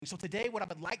So today what I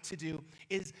would like to do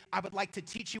is I would like to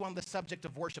teach you on the subject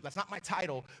of worship. That's not my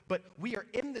title, but we are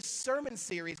in this sermon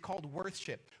series called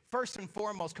Worship. First and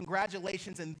foremost,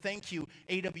 congratulations and thank you,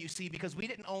 AWC, because we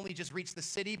didn't only just reach the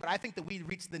city, but I think that we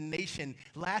reached the nation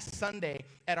last Sunday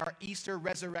at our Easter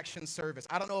resurrection service.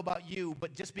 I don't know about you,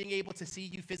 but just being able to see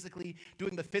you physically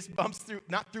doing the fist bumps through,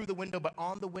 not through the window, but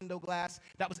on the window glass,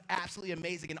 that was absolutely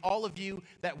amazing. And all of you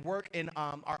that work in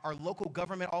our local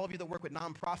government, all of you that work with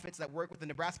nonprofits, that work with the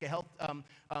Nebraska Health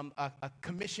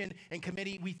Commission and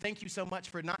Committee, we thank you so much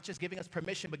for not just giving us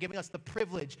permission, but giving us the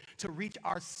privilege to reach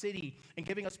our city and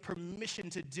giving us permission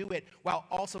to do it while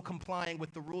also complying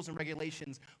with the rules and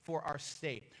regulations for our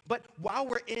state. But while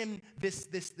we're in this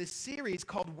series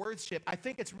called Worship, I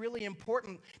think it's really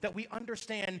important that we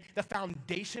understand the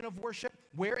foundation of worship,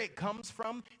 where it comes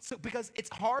from, because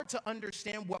it's hard to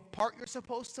understand what part you're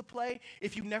supposed to play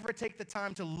if you never take the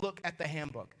time to look at the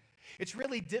handbook. It's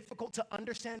really difficult to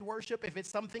understand worship if it's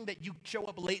something that you show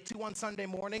up late to on Sunday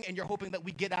morning and you're hoping that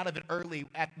we get out of it early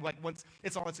at once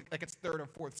it's on its third or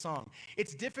fourth song.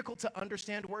 It's difficult to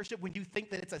understand worship when you think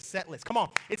that it's a set list. Come on.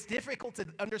 It's difficult to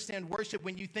understand worship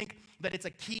when you think that it's a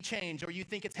key change, or you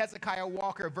think it's Hezekiah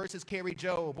Walker versus Carrie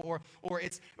Job, or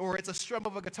it's a strum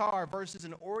of a guitar versus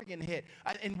an organ hit.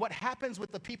 And what happens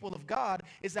with the people of God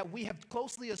is that we have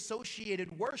closely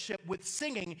associated worship with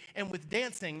singing and with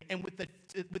dancing and with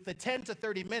the 10 to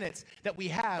 30 minutes that we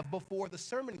have before the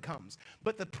sermon comes.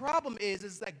 But the problem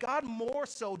is that God more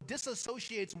so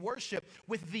disassociates worship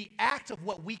with the act of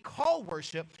what we call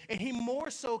worship, and he more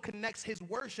so connects his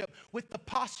worship with the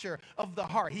posture of the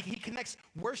heart. He connects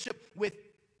worship with,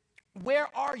 where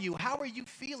are you? How are you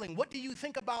feeling? What do you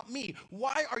think about me?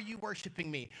 Why are you worshiping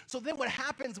me? So then what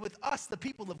happens with us, the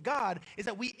people of God, is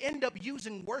that we end up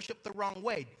using worship the wrong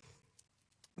way.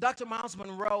 Dr. Miles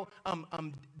Monroe,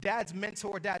 Dad's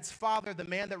mentor, Dad's father, the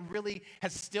man that really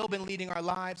has still been leading our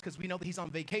lives, because we know that he's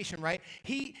on vacation, right?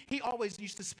 He always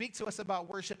used to speak to us about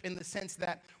worship in the sense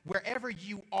that wherever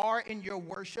you are in your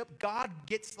worship, God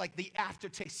gets like the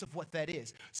aftertaste of what that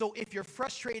is. So if you're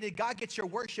frustrated, God gets your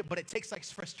worship, but it tastes like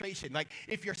frustration. Like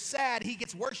if you're sad, he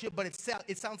gets worship, but it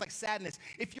sounds like sadness.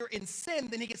 If you're in sin,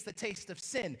 then he gets the taste of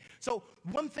sin. So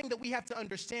one thing that we have to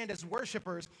understand as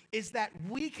worshipers is that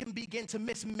we can begin to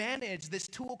mismanage this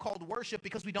tool called worship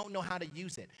because we don't know how to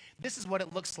use it. This is what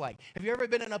it looks like. Have you ever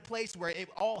been in a place where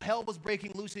all hell was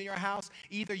breaking loose in your house?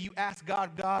 Either you ask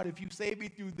God, if you save me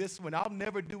through this one, I'll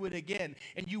never do it again,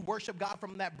 and you worship God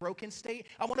from that broken state.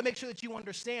 I want to make sure that you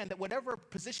understand that whatever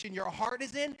position your heart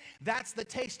is in, that's the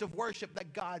taste of worship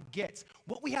that God gets.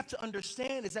 What we have to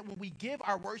understand is that when we give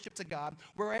our worship to God,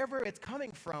 wherever it's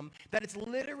coming from, that it's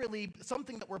literally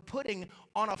something that we're putting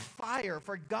on a fire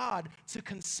for God to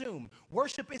consume.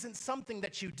 Worship isn't something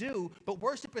that you do, but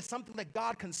worship is something that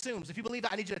God consumes. If you believe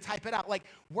that, I need you to type it out. Like,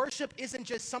 worship isn't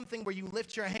just something where you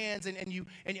lift your hands and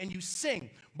you sing,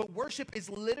 but worship is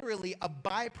literally a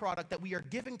byproduct that we are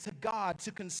giving to God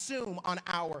to consume on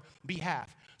our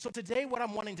behalf. So today what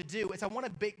I'm wanting to do is I want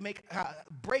to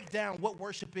break down what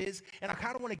worship is, and I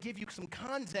kind of want to give you some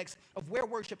context of where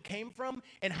worship came from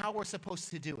and how we're supposed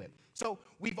to do it. So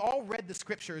we've all read the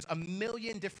scriptures a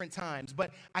million different times,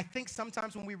 but I think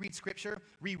sometimes when we read scripture,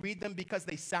 we read them because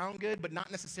they sound good, but not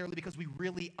necessarily because we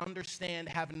really understand,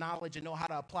 have knowledge, and know how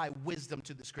to apply wisdom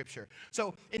to the scripture.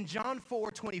 So in John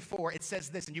 4:24, it says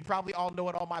this, and you probably all know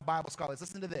it, all my Bible scholars.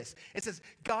 Listen to this. It says,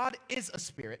 God is a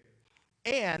spirit,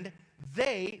 and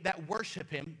they that worship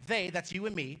him, that's you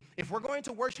and me, if we're going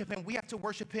to worship him, we have to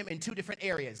worship him in two different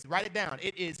areas. Write it down.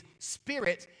 It is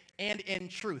spirit and in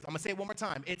truth. I'm going to say it one more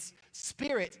time. It's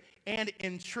spirit and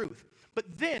in truth. But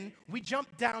then we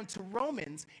jump down to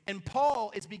Romans, and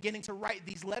Paul is beginning to write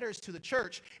these letters to the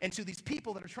church and to these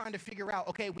people that are trying to figure out,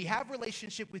 okay, we have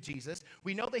relationship with Jesus.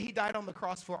 We know that he died on the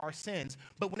cross for our sins.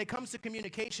 But when it comes to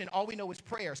communication, all we know is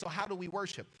prayer. So how do we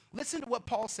worship? Listen to what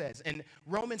Paul says in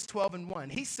Romans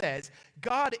 12:1. He says,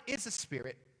 God is a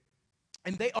spirit,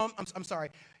 and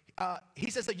he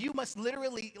says that you must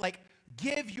literally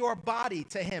give your body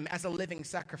to him as a living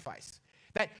sacrifice.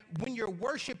 That when you're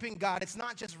worshiping God, it's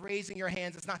not just raising your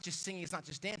hands, it's not just singing, it's not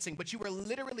just dancing, but you are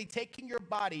literally taking your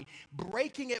body,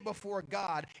 breaking it before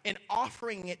God, and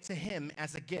offering it to him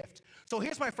as a gift. So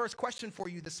here's my first question for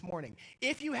you this morning.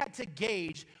 If you had to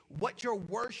gauge what your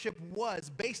worship was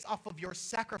based off of your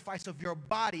sacrifice of your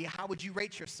body, how would you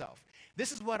rate yourself?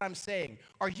 This is what I'm saying.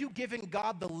 Are you giving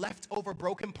God the leftover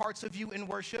broken parts of you in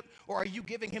worship, or are you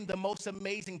giving him the most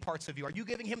amazing parts of you? Are you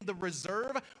giving him the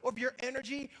reserve of your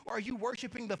energy, or are you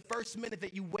worshiping the first minute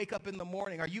that you wake up in the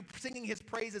morning? Are you singing his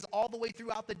praises all the way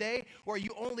throughout the day, or are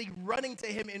you only running to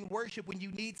him in worship when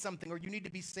you need something or you need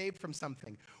to be saved from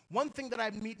something? One thing that I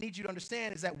need you to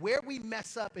understand is that where we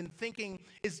mess up in thinking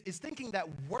is thinking that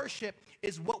worship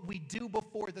is what we do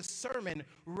before the sermon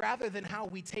rather than how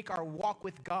we take our walk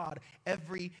with God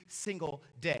every single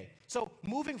day. So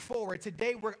moving forward,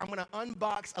 today I'm going to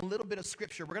unbox a little bit of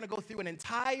scripture. We're going to go through an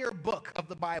entire book of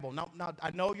the Bible. Now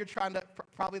I know you're trying to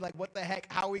probably like, what the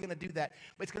heck? How are we going to do that?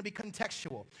 But it's going to be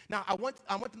contextual. Now I want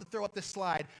them to throw up this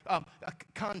slide.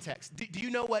 Context. Do you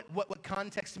know what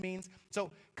context means?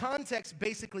 So context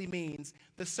basically means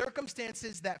the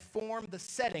circumstances that form the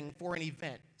setting for an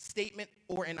event, statement,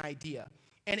 or an idea,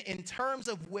 and in terms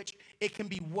of which it can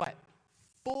be what?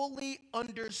 Fully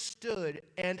understood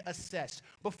and assessed.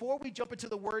 Before we jump into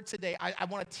the word today, I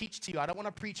want to teach to you. I don't want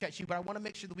to preach at you, but I want to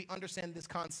make sure that we understand this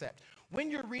concept. When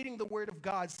you're reading the word of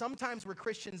God, sometimes where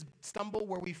Christians stumble,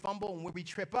 where we fumble, and where we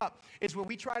trip up is where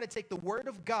we try to take the word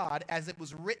of God as it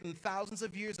was written thousands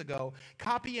of years ago,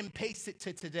 copy and paste it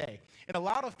to today. And a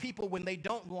lot of people, when they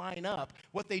don't line up,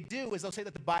 what they do is they'll say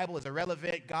that the Bible is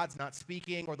irrelevant, God's not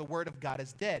speaking, or the word of God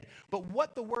is dead. But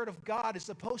what the word of God is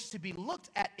supposed to be looked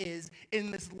at is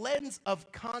in this lens of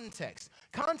context.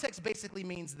 Context basically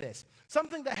means this.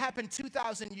 Something that happened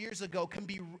 2,000 years ago can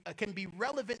be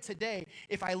relevant today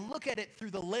if I look at it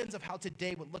through the lens of how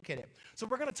today would look at it. So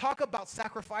we're going to talk about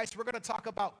sacrifice. We're going to talk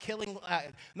about killing,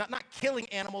 not killing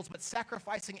animals, but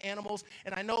sacrificing animals.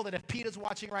 And I know that if PETA's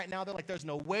watching right now, they're like, there's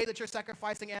no way that you're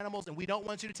sacrificing animals, and we don't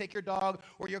want you to take your dog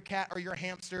or your cat or your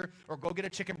hamster or go get a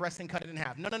chicken breast and cut it in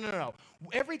half. No.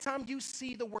 Every time you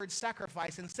see the word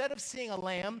sacrifice, instead of seeing a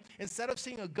lamb, instead of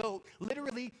seeing a goat,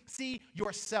 literally see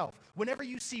yourself. Whenever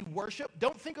you see worship,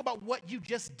 don't think about what you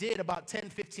just did about 10,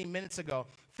 15 minutes ago.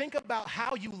 Think about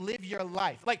how you live your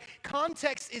life. Like,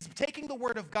 context is taking the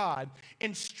word of God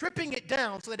and stripping it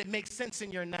down so that it makes sense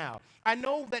in your now. I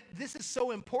know that this is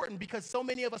so important because so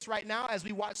many of us right now, as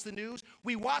we watch the news,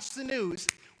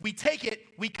 we take it,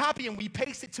 we copy and we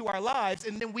paste it to our lives,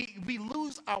 and then we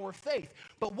lose our faith.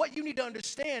 But what you need to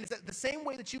understand is that the same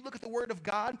way that you look at the word of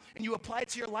God and you apply it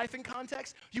to your life in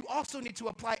context, you also need to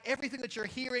apply everything that you're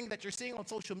hearing, that you're seeing on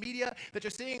social media, that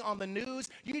you're seeing on the news.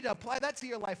 You need to apply that to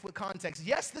your life with context.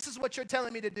 Yes, this is what you're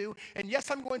telling me to do, and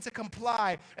yes, I'm going to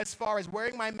comply as far as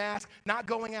wearing my mask, not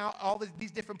going out all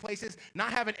these different places,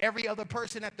 not having every other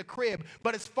person at the crib.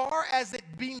 But as far as it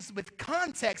beings with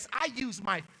context, I use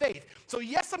my faith. So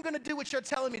yes, I'm going to do what you're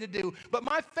telling me to do, but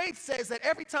my faith says that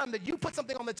every time that you put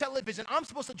something on the television, I'm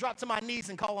supposed to drop to my knees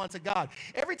and call on to God.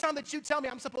 Every time that you tell me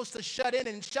I'm supposed to shut in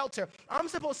and shelter, I'm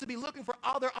supposed to be looking for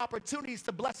other opportunities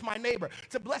to bless my neighbor,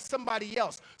 to bless somebody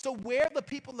else. So where the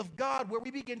people of God, where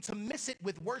we begin to miss it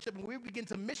with worship, and we begin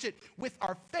to miss it with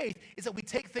our faith, is that we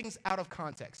take things out of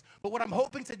context. But what I'm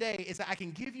hoping today is that I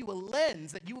can give you a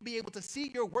lens that you will be able to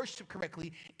see your worship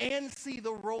correctly and see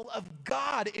the role of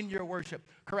God in your worship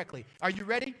correctly. Are you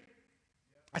ready?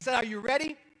 I said, are you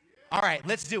ready? All right,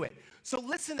 let's do it. So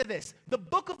listen to this. The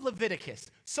book of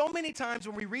Leviticus. So many times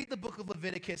when we read the book of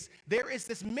Leviticus, there is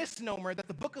this misnomer that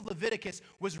the book of Leviticus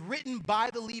was written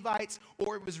by the Levites,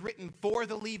 or it was written for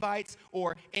the Levites,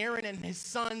 or Aaron and his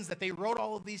sons, that they wrote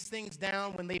all of these things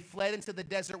down when they fled into the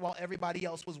desert while everybody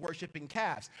else was worshiping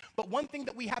calves. But one thing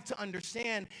that we have to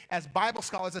understand as Bible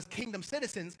scholars, as kingdom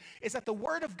citizens, is that the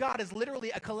word of God is literally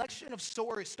a collection of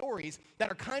stories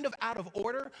that are kind of out of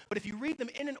order, but if you read them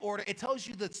in an order, it tells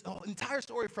you the entire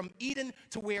story from Eden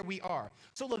to where we are.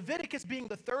 So Leviticus being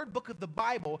the third book of the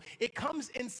Bible, it comes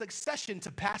in succession to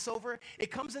Passover.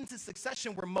 It comes into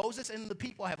succession where Moses and the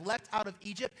people have left out of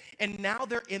Egypt, and now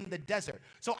they're in the desert.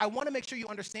 So I want to make sure you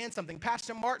understand something.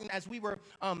 Pastor Martin, as we were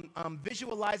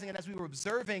visualizing and as we were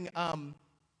observing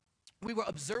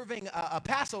a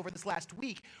Passover this last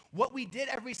week. What we did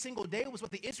every single day was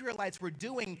what the Israelites were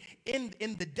doing in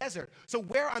the desert. So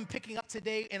where I'm picking up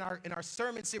today in our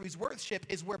sermon series, Worship,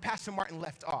 is where Pastor Martin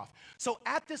left off. So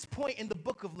at this point in the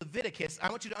book of Leviticus, I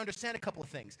want you to understand a couple of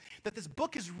things. That this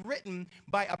book is written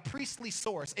by a priestly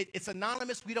source. It's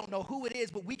anonymous. We don't know who it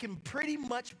is, but we can pretty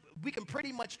much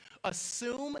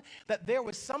assume that there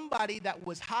was somebody that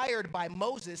was hired by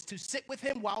Moses to sit with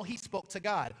him while he spoke to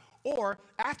God. Or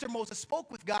after Moses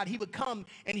spoke with God, he would come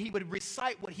and he would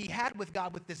recite what he had with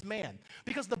God with this man.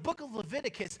 Because the book of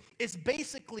Leviticus is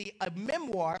basically a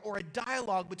memoir or a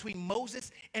dialogue between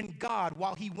Moses and God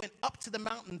while he went up to the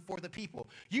mountain for the people.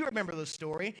 You remember the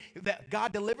story that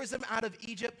God delivers them out of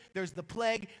Egypt. There's the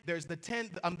plague. There's the 10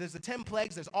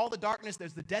 plagues. There's all the darkness.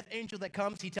 There's the death angel that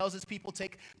comes. He tells his people,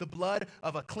 take the blood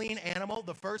of a clean animal,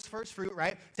 the first fruit,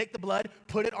 right? Take the blood,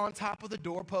 put it on top of the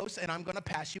doorpost, and I'm going to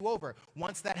pass you over.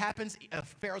 Once that happens,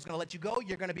 Pharaoh's going to let you go.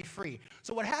 You're going to be free.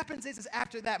 So what happens is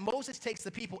after that, Moses takes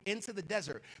the people into the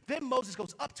desert. Then Moses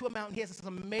goes up to a mountain. He has this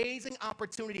amazing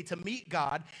opportunity to meet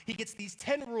God. He gets these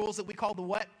 10 rules that we call the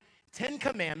what? 10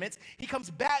 commandments. He comes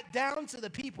back down to the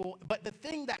people, but the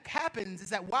thing that happens is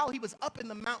that while he was up in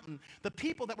the mountain, the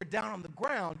people that were down on the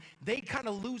ground, they kind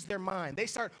of lose their mind. They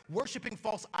start worshiping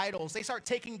false idols. They start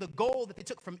taking the gold that they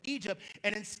took from Egypt,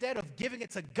 and instead of giving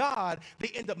it to God, they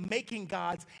end up making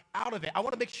gods out of it. I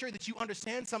want to make sure that you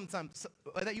understand something.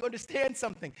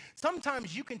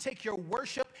 Sometimes you can take your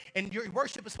worship, and your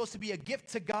worship is supposed to be a gift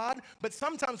to God, but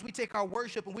sometimes we take our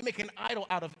worship and we make an idol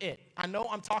out of it. I know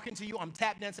I'm talking to you. I'm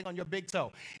tap dancing on your big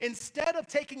toe. Instead of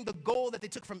taking the gold that they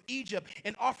took from Egypt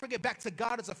and offering it back to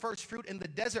God as a first fruit in the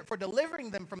desert for delivering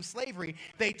them from slavery,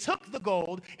 they took the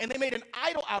gold and they made an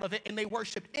idol out of it and they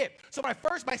worshiped it. So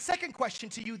my second question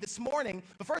to you this morning,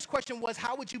 the first question was,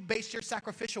 how would you base your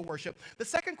sacrificial worship? The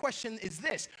second question is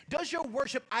this: does your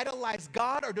worship idolize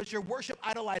God or does your worship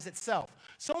idolize itself?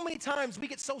 So many times we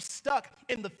get so stuck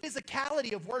in the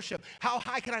physicality of worship. How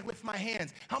high can I lift my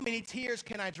hands? How many tears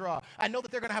can I draw? I know that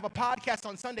they're going to have a podcast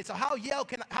on Sunday, so how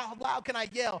loud can I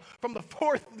yell from the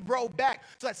fourth row back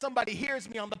so that somebody hears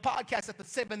me on the podcast at the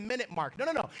 7-minute mark?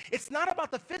 No. It's not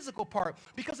about the physical part,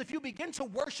 because if you begin to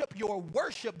worship your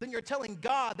worship, then you're telling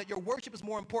God that your worship is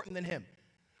more important than him.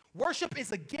 Worship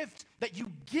is a gift that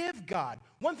you give God.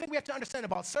 One thing we have to understand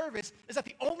about service is that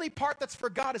the only part that's for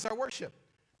God is our worship.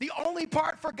 The only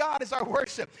part for God is our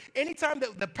worship. Anytime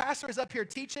that the pastor is up here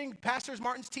teaching, Pastor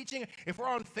Martin's teaching, if we're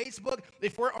on Facebook,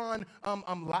 if we're on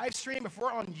live stream, if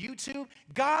we're on YouTube,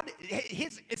 God,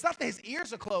 it's not that his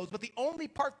ears are closed, but the only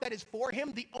part that is for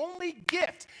him, the only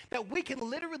gift that we can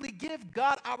literally give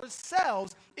God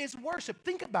ourselves is worship.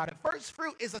 Think about it. First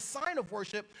fruit is a sign of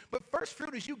worship, but first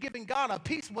fruit is you giving God a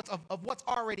piece of what's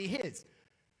already his.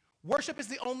 Worship is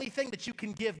the only thing that you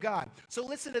can give God. So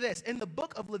listen to this. In the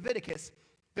book of Leviticus,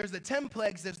 there's the 10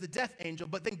 plagues, there's the death angel,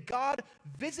 but then God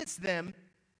visits them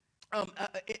and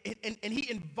he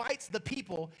invites the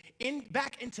people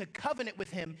back into covenant with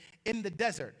him in the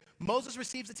desert. Moses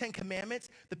receives the 10 commandments.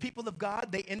 The people of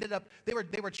God,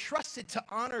 they were trusted to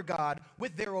honor God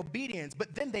with their obedience,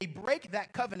 but then they break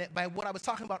that covenant by what I was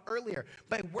talking about earlier,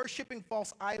 by worshiping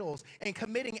false idols and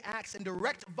committing acts in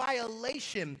direct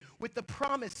violation with the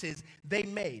promises they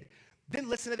made. Then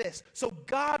listen to this. So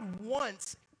God's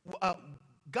want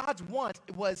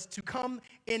was to come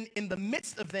in the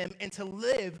midst of them and to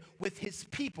live with his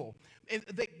people. And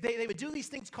they would do these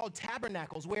things called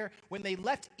tabernacles, where when they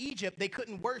left Egypt, they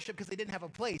couldn't worship because they didn't have a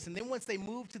place. And then once they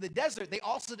moved to the desert, they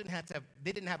also didn't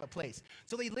have a place.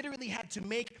 So they literally had to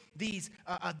make these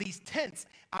tents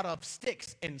out of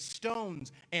sticks and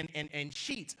stones and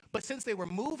sheets. But since they were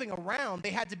moving around, they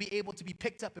had to be able to be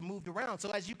picked up and moved around. So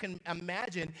as you can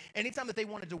imagine, anytime that they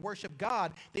wanted to worship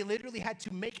God, they literally had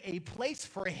to make a place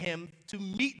for him to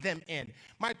meet them in.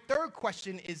 My third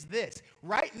question is this: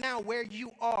 right now where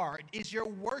you are, is your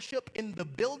worship in the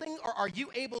building, or are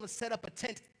you able to set up a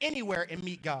tent anywhere and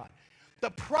meet God? The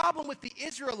problem with the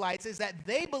Israelites is that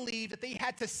they believed that they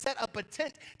had to set up a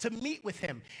tent to meet with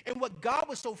him. And what God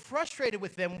was so frustrated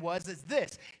with them is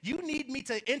this: you need me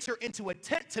to enter into a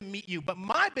tent to meet you, but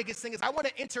my biggest thing is I want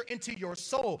to enter into your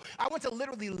soul. I want to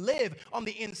literally live on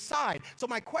the inside. So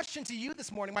my question to you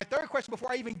this morning, my third question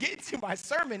before I even get into my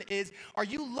sermon is, are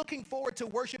you looking forward to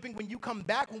worshiping when you come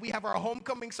back, when we have our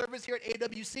homecoming service here at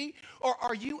AWC? Or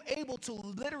are you able to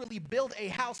literally build a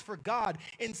house for God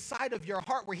inside of your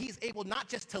heart where he's able not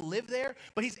just to live there,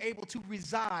 but he's able to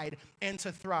reside and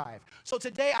to thrive? So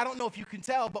today, I don't know if you can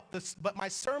tell, but my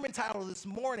sermon title this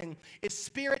morning is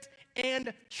Spirit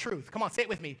and Truth. Come on, say it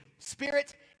with me.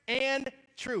 Spirit and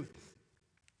Truth.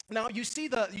 Now you see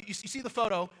the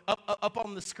photo up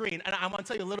on the screen, and I'm going to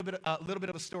tell you a little bit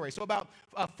of a story. So about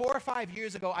 4 or 5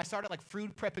 years ago, I started like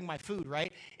food prepping my food,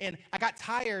 right? And I got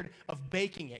tired of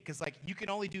baking it because like you can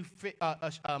only do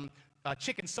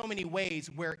chicken so many ways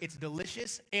where it's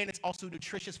delicious and it's also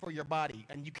nutritious for your body,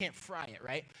 and you can't fry it,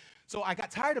 right? So I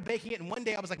got tired of baking it, and one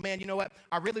day I was like, man, you know what?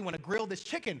 I really want to grill this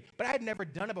chicken, but I had never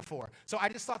done it before. So I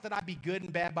just thought that I'd be good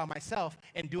and bad by myself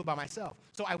and do it by myself.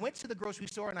 So I went to the grocery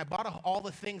store, and I bought all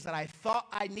the things that I thought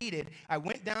I needed. I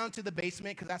went down to the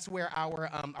basement, because that's where our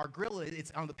grill is.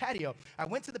 It's on the patio. I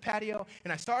went to the patio,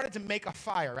 and I started to make a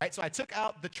fire, right? So I took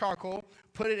out the charcoal,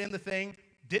 put it in the thing,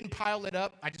 didn't pile it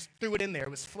up. I just threw it in there. It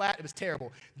was flat. It was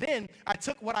terrible. Then I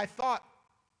took what I thought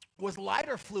was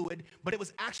lighter fluid, but it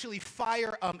was actually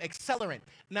fire accelerant.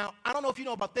 Now, I don't know if you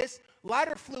know about this.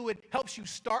 Lighter fluid helps you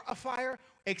start a fire.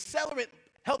 Accelerant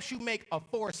helps you make a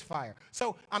forest fire.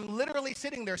 So I'm literally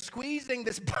sitting there squeezing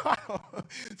this bottle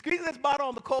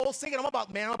on the coals, singing, I'm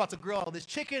about to grill all this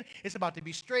chicken. It's about to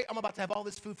be straight. I'm about to have all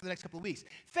this food for the next couple of weeks.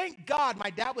 Thank God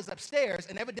my dad was upstairs,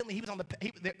 and evidently he was on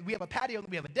we have a patio and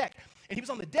we have a deck. And he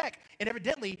was on the deck, and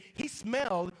evidently he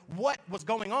smelled what was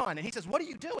going on. And he says, what are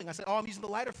you doing? I said, I'm using the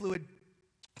lighter fluid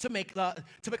to make a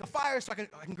fire so I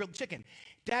can grill the chicken.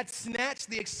 Dad snatched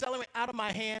the accelerant out of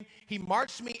my hand. He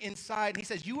marched me inside, and he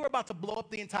says, you were about to blow up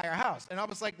the entire house. And I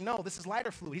was like, no, this is lighter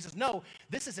fluid. He says, no,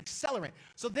 this is accelerant.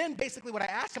 So then basically what I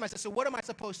asked him, I said, so what am I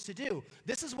supposed to do?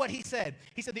 This is what he said.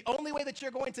 He said, the only way that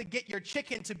you're going to get your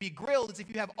chicken to be grilled is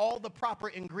if you have all the proper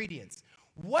ingredients.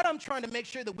 What I'm trying to make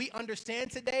sure that we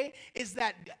understand today is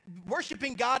that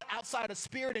worshiping God outside of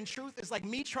spirit and truth is like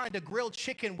me trying to grill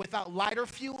chicken without lighter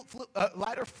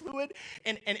fluid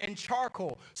and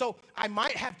charcoal. So I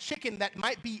might have chicken that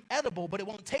might be edible, but it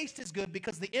won't taste as good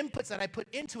because the inputs that I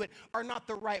put into it are not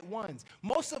the right ones.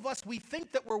 Most of us, we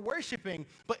think that we're worshiping,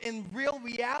 but in real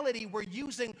reality, we're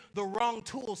using the wrong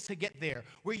tools to get there.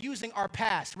 We're using our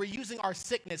past. We're using our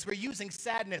sickness. We're using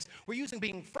sadness. We're using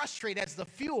being frustrated as the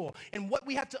fuel. And what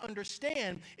we have to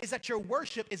understand is that your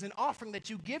worship is an offering that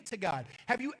you give to God.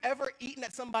 Have you ever eaten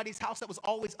at somebody's house that was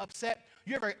always upset?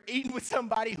 You ever eaten with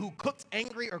somebody who cooked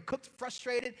angry or cooked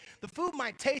frustrated? The food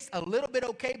might taste a little bit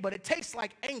okay, but it tastes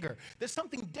like anger. There's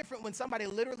something different when somebody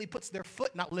literally puts their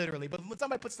foot, not literally, but when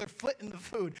somebody puts their foot in the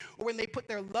food, or when they put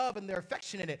their love and their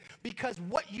affection in it, because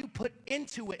what you put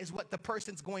into it is what the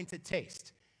person's going to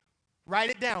taste.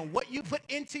 Write it down. What you put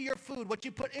into your food, what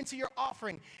you put into your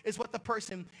offering is what the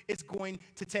person is going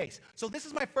to taste. So this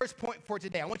is my first point for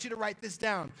today. I want you to write this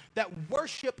down, that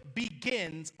worship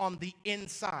begins on the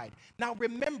inside. Now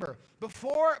remember,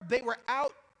 before they were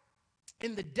out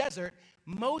in the desert,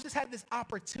 Moses had this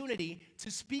opportunity to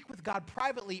speak with God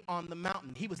privately on the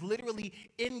mountain. He was literally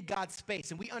in God's space.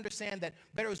 And we understand that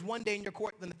better is one day in your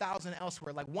court than 1,000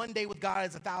 elsewhere. Like one day with God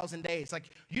is 1,000 days.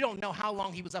 Like you don't know how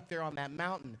long he was up there on that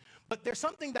mountain. But there's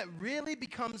something that really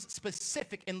becomes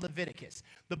specific in Leviticus.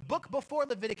 The book before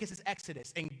Leviticus is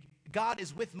Exodus, and God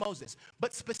is with Moses.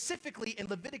 But specifically in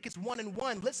Leviticus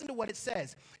 1:1, listen to what it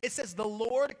says. It says, the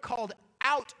Lord called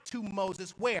out to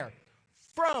Moses, where?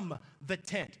 From the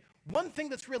tent. One thing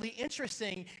that's really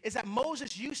interesting is that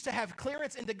Moses used to have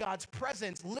clearance into God's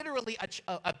presence literally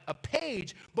a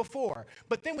page before.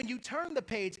 But then when you turn the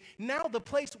page, now the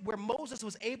place where Moses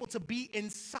was able to be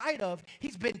inside of,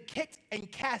 he's been kicked and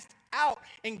cast out,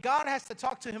 and God has to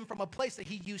talk to him from a place that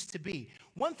he used to be.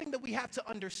 One thing that we have to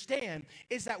understand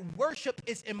is that worship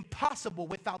is impossible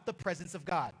without the presence of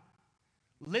God.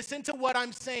 Listen to what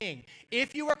I'm saying.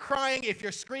 If you are crying, if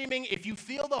you're screaming, if you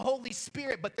feel the Holy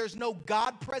Spirit, but there's no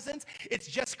God presence, it's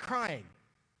just crying.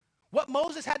 What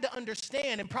Moses had to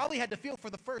understand and probably had to feel for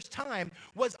the first time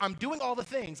was, I'm doing all the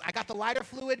things. I got the lighter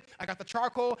fluid, I got the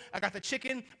charcoal, I got the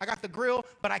chicken, I got the grill,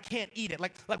 but I can't eat it.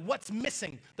 Like what's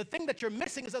missing? The thing that you're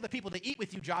missing is other people to eat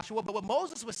with you, Joshua. But what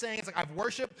Moses was saying is, like, I've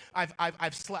worshiped,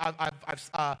 I've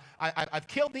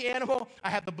killed the animal, I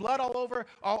have the blood all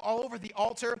over the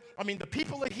altar. I mean, the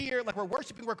people are here, like we're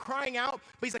worshiping, we're crying out.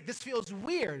 But he's like, this feels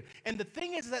weird. And the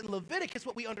thing is that in Leviticus,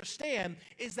 what we understand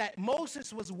is that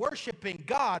Moses was worshiping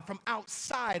God from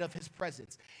outside of his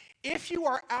presence. If you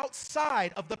are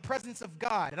outside of the presence of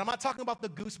God, and I'm not talking about the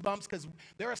goosebumps, because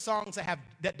there are songs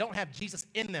that don't have Jesus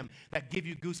in them that give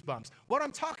you goosebumps. What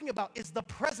I'm talking about is the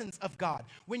presence of God.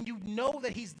 When you know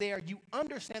that he's there, you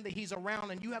understand that he's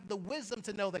around, and you have the wisdom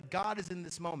to know that God is in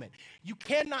this moment. You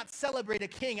cannot celebrate a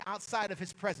king outside of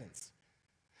his presence.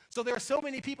 So there are so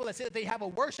many people that say that they have a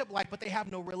worship life, but they have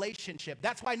no relationship.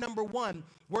 That's why, number one,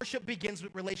 worship begins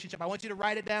with relationship. I want you to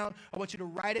write it down. I want you to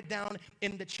write it down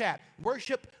in the chat.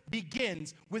 Worship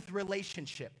begins with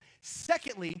relationship.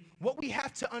 Secondly, what we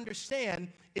have to understand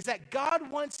is that God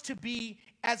wants to be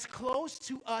as close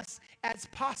to us as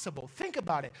possible. Think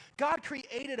about it. God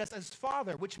created us as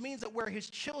Father, which means that we're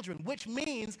his children, which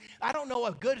means I don't know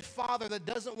a good father that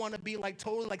doesn't want to be like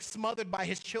totally like smothered by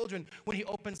his children when he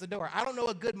opens the door. I don't know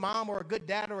a good mom or a good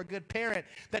dad or a good parent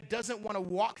that doesn't want to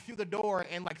walk through the door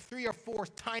and like 3 or 4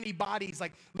 tiny bodies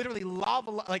like literally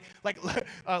level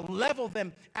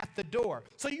them at the door.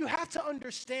 So you have to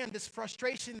understand this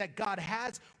frustration that God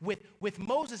has with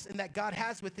Moses and that God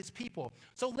has with his people.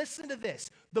 So listen to this.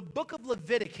 The book of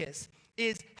Leviticus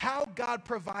is how God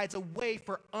provides a way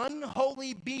for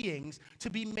unholy beings to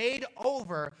be made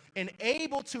over and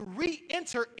able to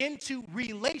re-enter into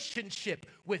relationship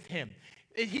with him.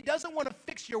 He doesn't want to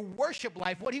fix your worship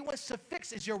life. What he wants to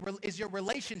fix is your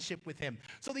relationship with him.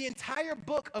 So the entire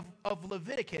book of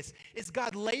Leviticus is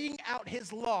God laying out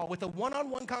his law with a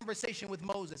one-on-one conversation with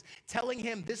Moses, telling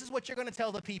him, this is what you're going to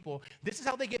tell the people. This is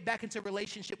how they get back into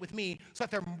relationship with me so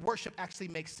that their worship actually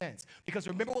makes sense. Because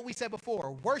remember what we said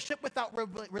before, worship without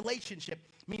relationship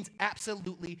means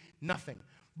absolutely nothing.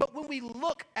 But when we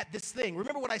look at this thing,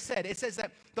 remember what I said. It says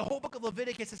that the whole book of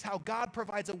Leviticus is how God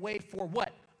provides a way for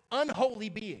what? Unholy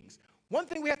beings. One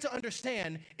thing we have to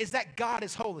understand is that God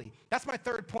is holy. That's my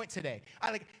third point today.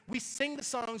 We sing the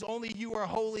songs, only you are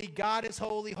holy, God is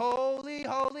holy, holy,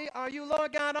 holy are you,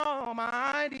 Lord God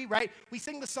Almighty, right? We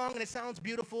sing the song and it sounds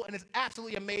beautiful and it's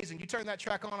absolutely amazing. You turn that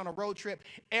track on a road trip,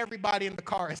 everybody in the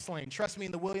car is slain. Trust me,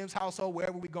 in the Williams household,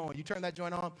 wherever we're going, you turn that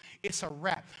joint on, it's a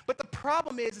wrap. But the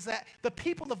problem is that the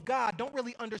people of God don't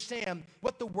really understand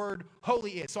what the word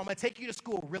holy is. So I'm going to take you to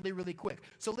school really, really quick.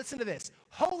 So listen to this.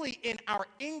 Holy in our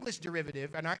English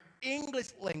derivative and our English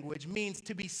language means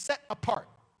to be set apart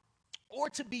or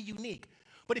to be unique.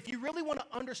 But if you really want to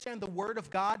understand the Word of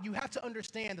God, you have to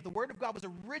understand that the Word of God was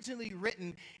originally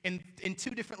written in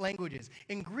 2 different languages,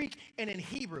 in Greek and in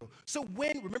Hebrew. So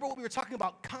remember what we were talking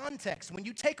about, context. When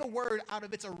you take a word out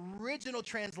of its original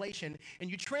translation and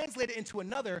you translate it into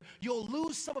another, you'll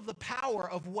lose some of the power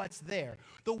of what's there.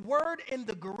 The word in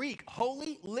the Greek,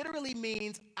 holy, literally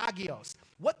means agios.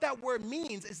 What that word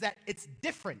means is that it's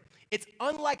different. It's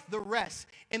unlike the rest.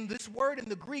 And this word in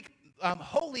the Greek,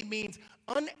 holy, means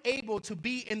unable to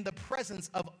be in the presence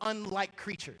of unlike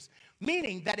creatures.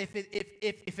 Meaning that if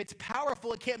it's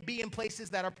powerful, it can't be in places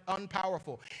that are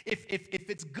unpowerful. If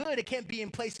it's good, it can't be in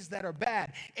places that are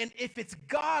bad. And if it's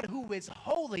God who is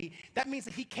holy, that means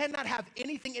that he cannot have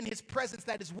anything in his presence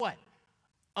that is what?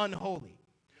 Unholy.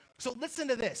 So listen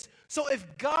to this. So if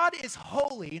God is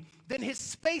holy, then his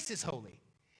space is holy.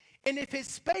 And if his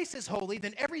space is holy,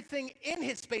 then everything in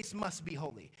his space must be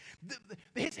holy.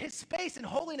 His space and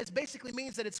holiness basically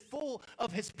means that it's full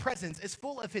of his presence, it's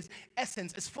full of his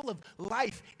essence, it's full of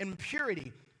life and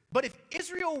purity. But if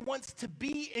Israel wants to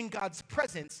be in God's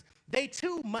presence, they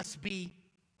too must be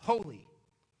holy,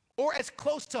 or as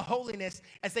close to holiness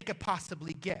as they could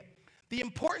possibly get. The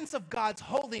importance of God's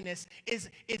holiness is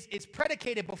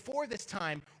predicated before this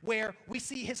time where we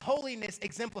see his holiness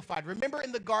exemplified. Remember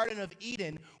in the Garden of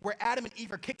Eden where Adam and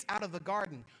Eve are kicked out of the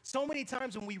garden. So many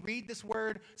times when we read this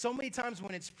word, so many times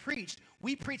when it's preached,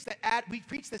 we preach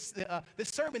this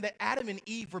sermon that Adam and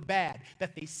Eve were bad,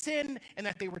 that they sinned and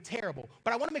that they were terrible.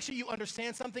 But I want to make sure you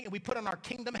understand something, and we put on our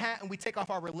kingdom hat and we take off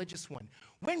our religious one.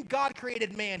 When God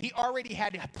created man, he already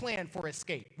had a plan for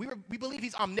escape. We believe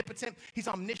he's omnipotent, he's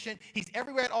omniscient, he's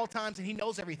everywhere at all times, and he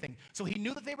knows everything. So he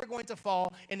knew that they were going to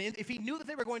fall, and if he knew that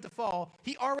they were going to fall,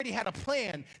 he already had a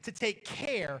plan to take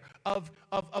care of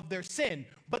their sin.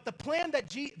 But the plan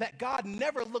that God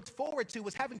never looked forward to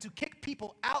was having to kick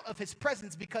people out of his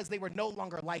presence because they were no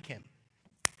longer like him.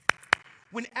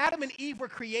 When Adam and Eve were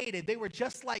created, they were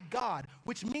just like God,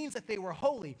 which means that they were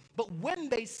holy. But when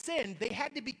they sinned, they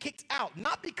had to be kicked out,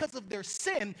 not because of their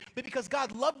sin, but because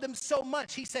God loved them so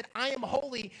much. He said, I am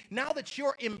holy. Now that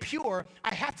you're impure,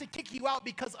 I have to kick you out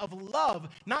because of love,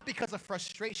 not because of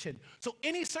frustration. So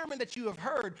any sermon that you have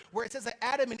heard where it says that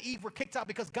Adam and Eve were kicked out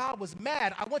because God was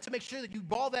mad, I want to make sure that you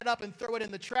ball that up and throw it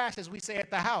in the trash, as we say at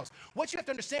the house. What you have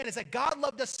to understand is that God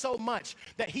loved us so much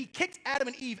that he kicked Adam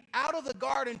and Eve out of the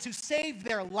garden to save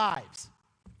their lives.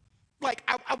 Like,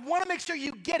 I want to make sure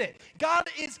you get it. God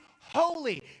is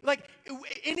holy. Like,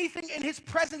 anything in his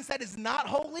presence that is not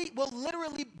holy will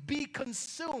literally be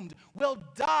consumed, will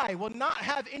die, will not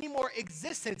have any more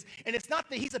existence. And it's not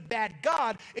that he's a bad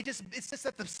God. It's just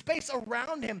that the space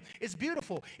around him is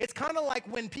beautiful. It's kind of like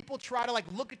when people try to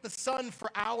look at the sun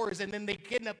for hours and then they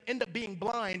end up being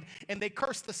blind and they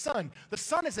curse the sun. The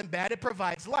sun isn't bad. It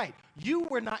provides light. You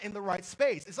were not in the right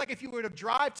space. It's like if you were to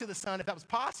drive to the sun, if that was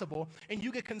possible, and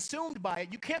you get consumed by it,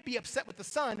 you can't be upset with the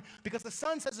sun because the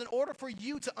sun says in order for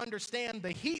you to understand withstand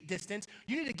the heat distance.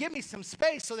 You need to give me some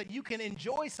space so that you can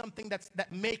enjoy something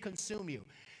that may consume you.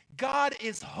 God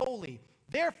is holy.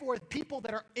 Therefore, people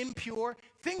that are impure,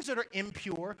 things that are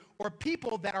impure, or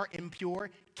people that are impure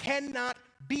cannot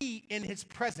be in his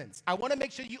presence. I want to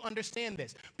make sure you understand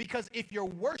this, because if you're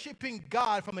worshiping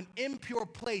God from an impure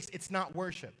place, it's not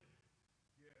worship.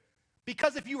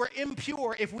 Because if you are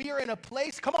impure, if we are in a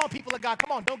place, come on, people of God,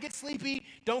 come on, don't get sleepy,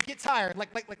 don't get tired.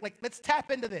 Let's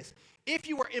tap into this. If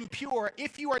you are impure,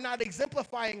 if you are not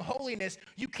exemplifying holiness,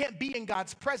 you can't be in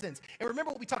God's presence. And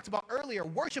remember what we talked about earlier,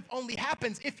 worship only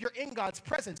happens if you're in God's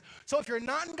presence. So if you're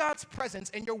not in God's presence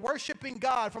and you're worshiping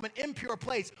God from an impure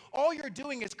place, all you're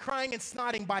doing is crying and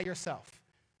snotting by yourself.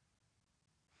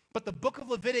 But the book of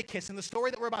Leviticus and the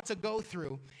story that we're about to go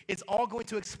through is all going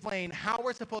to explain how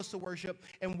we're supposed to worship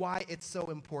and why it's so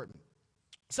important.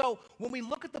 So when we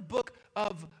look at the book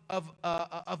of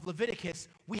Leviticus,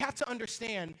 we have to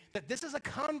understand that this is a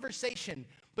conversation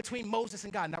between Moses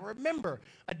and God. Now remember,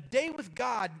 a day with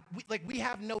God, we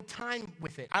have no time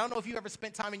with it. I don't know if you ever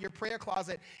spent time in your prayer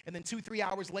closet and then 2-3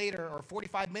 hours later or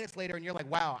 45 minutes later and you're like,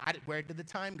 wow, where did the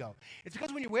time go? It's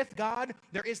because when you're with God,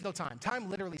 there is no time. Time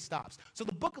literally stops. So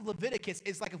the book of Leviticus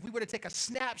is like if we were to take a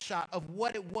snapshot of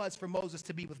what it was for Moses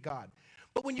to be with God.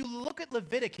 But when you look at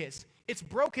Leviticus, it's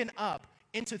broken up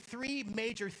into 3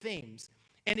 major themes.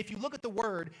 And if you look at the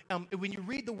word, when you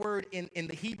read the word in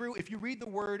the Hebrew, if you read the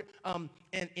word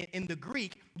in the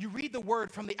Greek, you read the word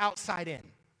from the outside in.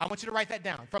 I want you to write that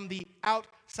down, from the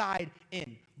outside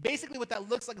in. Basically what that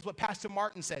looks like is what Pastor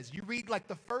Martin says. You read like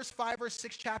the first 5 or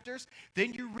 6 chapters,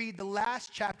 then you read the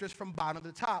last chapters from bottom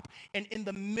to top. And in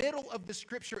the middle of the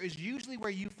scripture is usually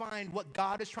where you find what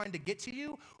God is trying to get to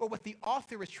you or what the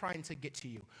author is trying to get to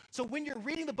you. So when you're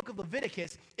reading the book of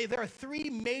Leviticus, there are 3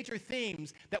 major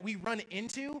themes that we run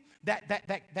into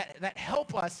that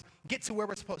help us get to where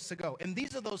we're supposed to go. And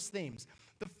these are those themes.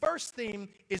 The first theme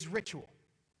is ritual.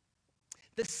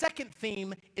 The second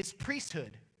theme is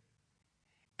priesthood.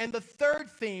 And the third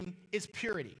theme is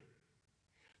purity.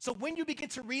 So when you begin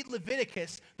to read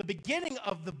Leviticus, the beginning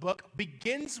of the book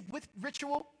begins with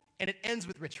ritual and it ends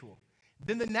with ritual.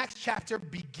 Then the next chapter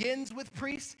begins with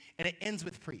priests and it ends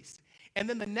with priests. And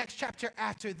then the next chapter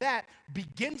after that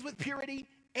begins with purity,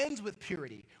 ends with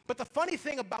purity. But the funny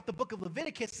thing about the book of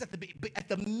Leviticus is at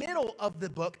the middle of the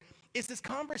book is this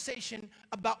conversation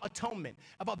about atonement,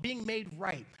 about being made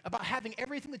right, about having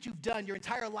everything that you've done your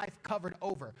entire life covered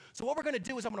over. So what we're going to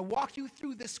do is I'm going to walk you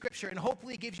through this scripture and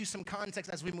hopefully it gives you some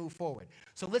context as we move forward.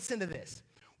 So listen to this.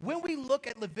 When we look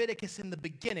at Leviticus in the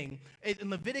beginning,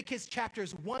 in Leviticus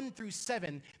chapters 1 through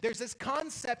 7, there's this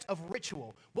concept of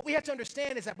ritual. What we have to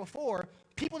understand is that before,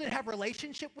 people didn't have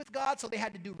relationship with God, so they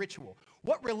had to do ritual.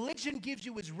 What religion gives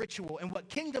you is ritual, and what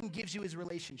kingdom gives you is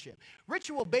relationship.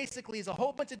 Ritual basically is a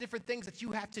whole bunch of different things that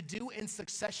you have to do in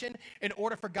succession in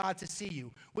order for God to see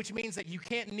you, which means that you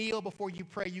can't kneel before you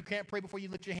pray, you can't pray before you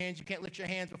lift your hands, you can't lift your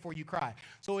hands before you cry.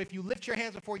 So if you lift your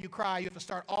hands before you cry, you have to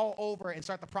start all over and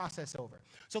start the process over.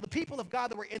 So the people of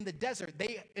God that were in the desert,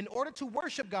 in order to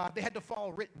worship God, they had to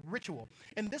follow ritual.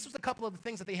 And this was a couple of the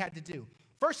things that they had to do.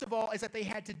 First of all is that they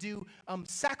had to do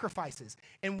sacrifices.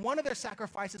 And one of their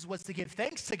sacrifices was to give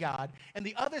thanks to God, and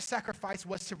the other sacrifice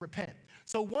was to repent.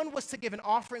 So one was to give an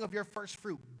offering of your first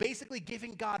fruit, basically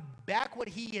giving God back what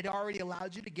he had already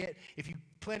allowed you to get. If you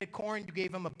planted corn, you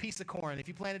gave him a piece of corn. If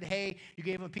you planted hay, you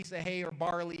gave him a piece of hay or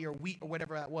barley or wheat or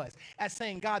whatever that was. As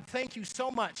saying, God, thank you so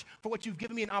much for what you've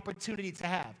given me an opportunity to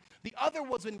have. The other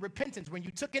was in repentance, when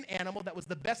you took an animal that was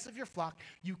the best of your flock,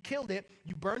 you killed it,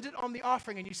 you burned it on the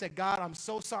offering, and you said, God, I'm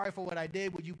so sorry for what I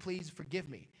did. Would you please forgive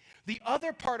me? The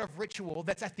other part of ritual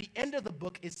that's at the end of the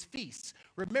book is feasts.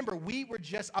 Remember, we were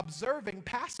just observing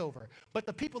Passover, but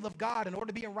the people of God, in order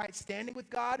to be in right standing with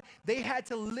God, they had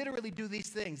to literally do these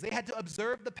things. They had to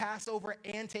observe the Passover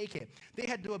and take it. They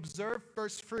had to observe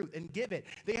first fruit and give it.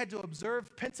 They had to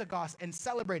observe Pentecost and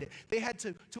celebrate it. They had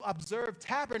to observe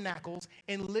tabernacles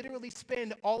and literally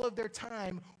spend all of their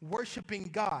time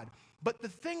worshiping God. But the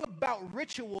thing about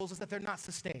rituals is that they're not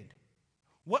sustained.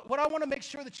 What I want to make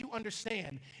sure that you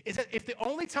understand is that if the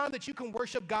only time that you can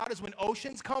worship God is when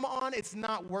oceans come on, it's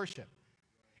not worship.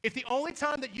 If the only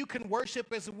time that you can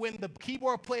worship is when the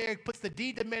keyboard player puts the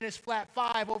D diminished flat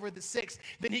 5 over the 6,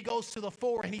 then he goes to the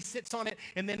 4 and he sits on it,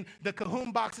 and then the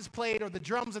cajon box is played or the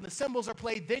drums and the cymbals are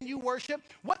played, then you worship.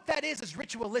 What that is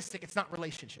ritualistic. It's not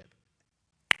relationship.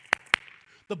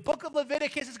 The book of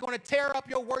Leviticus is going to tear up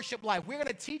your worship life. We're going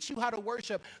to teach you how to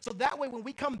worship. So that way, when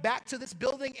we come back to this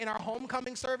building in our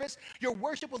homecoming service, your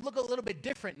worship will look a little bit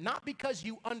different. Not because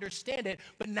you understand it,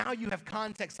 but now you have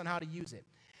context on how to use it.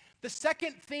 The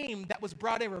second theme that was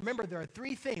brought in, remember there are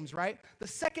three themes, right? The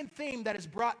second theme that is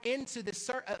brought into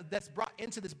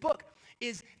this book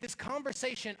is this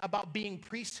conversation about being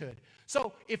priesthood.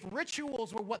 So if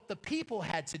rituals were what the people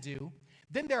had to do,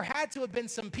 then there had to have been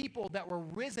some people that were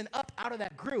risen up out of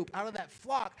that group, out of that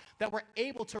flock, that were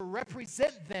able to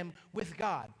represent them with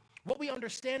God. What we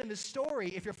understand in this story,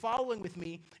 if you're following with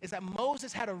me, is that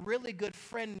Moses had a really good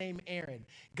friend named Aaron.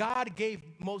 God gave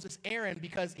Moses Aaron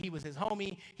because he was his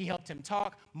homie. He helped him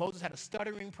talk. Moses had a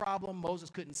stuttering problem.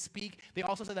 Moses couldn't speak. They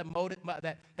also said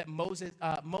that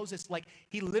Moses, like,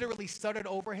 he literally stuttered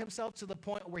over himself to the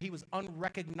point where he was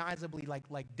unrecognizably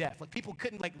like deaf. Like, people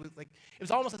couldn't, like it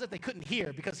was almost as if they couldn't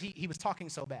hear because he was talking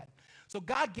so bad. So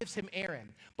God gives him Aaron.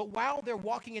 But while they're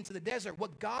walking into the desert,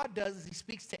 what God does is he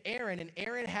speaks to Aaron, and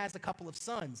Aaron has a couple of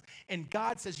sons. And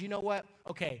God says, you know what?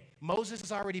 Okay, Moses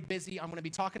is already busy. I'm going to be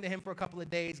talking to him for a couple of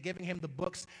days, giving him the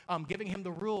books, giving him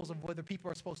the rules of whether people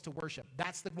are supposed to worship.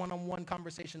 That's the one-on-one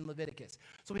conversation in Leviticus.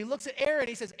 So he looks at Aaron,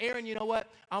 he says, Aaron, you know what?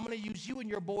 I'm going to use you and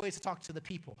your boys to talk to the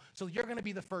people. So you're going to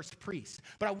be the first priest.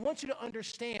 But I want you to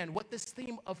understand what this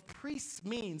theme of priests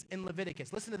means in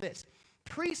Leviticus. Listen to this.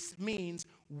 Priest means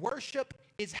worship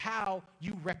is how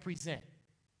you represent.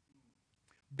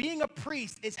 Being a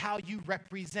priest is how you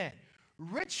represent.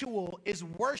 Ritual is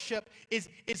worship, is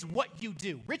what you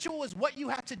do. Ritual is what you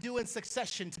have to do in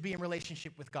succession to be in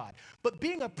relationship with God. But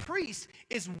being a priest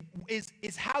is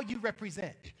how you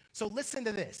represent. So listen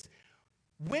to this.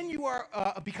 When you are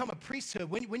become a priesthood,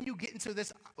 when you get into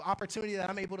this opportunity that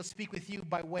I'm able to speak with you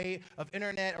by way of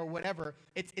internet or whatever,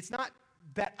 it's not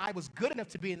that I was good enough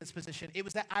to be in this position. It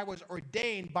was that I was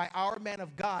ordained by our man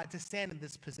of God to stand in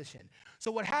this position. So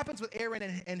what happens with Aaron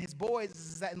and his boys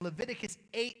is that in Leviticus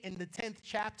 8 in the 10th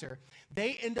chapter,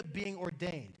 they end up being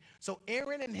ordained. So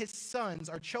Aaron and his sons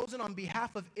are chosen on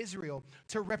behalf of Israel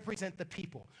to represent the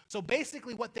people. So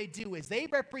basically what they do is they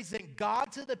represent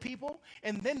God to the people,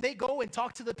 and then they go and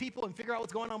talk to the people and figure out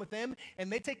what's going on with them,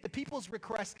 and they take the people's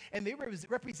requests and they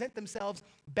represent themselves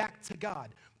back to God.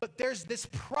 But there's this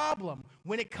problem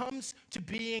when it comes to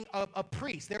being a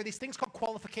priest. There are these things called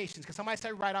qualifications, because somebody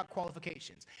said write out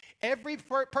qualifications. Every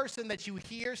person that you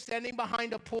hear standing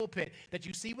behind a pulpit, that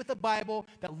you see with a Bible,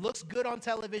 that looks good on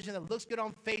television, that looks good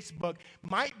on Facebook,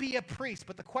 might be a priest.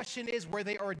 But the question is, were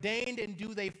they ordained, and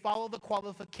do they follow the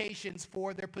qualifications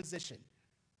for their position?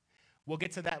 We'll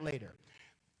get to that later.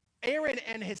 Aaron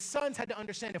and his sons had to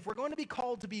understand, if we're going to be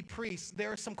called to be priests,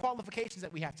 there are some qualifications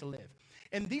that we have to live.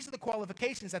 And these are the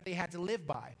qualifications that they had to live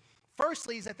by.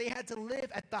 Firstly, is that they had to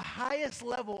live at the highest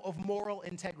level of moral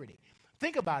integrity.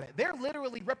 Think about it. They're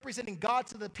literally representing God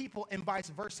to the people and vice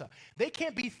versa. They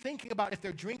can't be thinking about if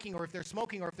they're drinking or if they're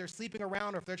smoking or if they're sleeping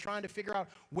around or if they're trying to figure out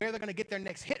where they're going to get their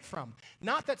next hit from.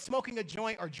 Not that smoking a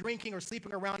joint or drinking or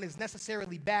sleeping around is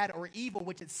necessarily bad or evil,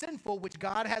 which is sinful, which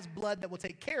God has blood that will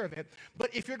take care of it.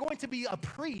 But if you're going to be a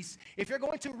priest, if you're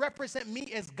going to represent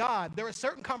me as God, there are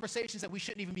certain conversations that we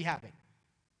shouldn't even be having.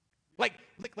 Like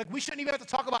we shouldn't even have to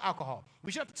talk about alcohol.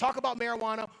 We shouldn't have to talk about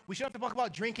marijuana. We shouldn't have to talk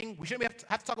about drinking. We shouldn't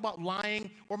have to talk about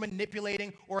lying or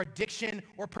manipulating or addiction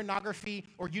or pornography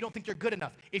or you don't think you're good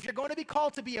enough. If you're going to be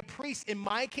called to be a priest in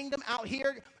my kingdom out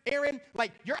here, Aaron,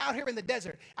 like you're out here in the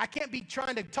desert. I can't be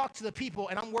trying to talk to the people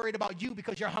and I'm worried about you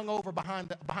because you're hungover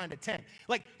behind a tent.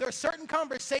 Like there are certain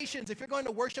conversations, if you're going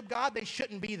to worship God, they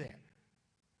shouldn't be there.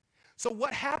 So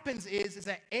what happens is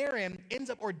that Aaron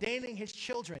ends up ordaining his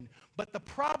children. But the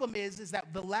problem is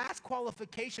that the last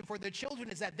qualification for their children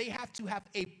is that they have to have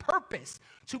a purpose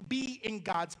to be in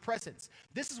God's presence.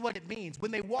 This is what it means.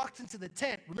 When they walked into the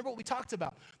tent, remember what we talked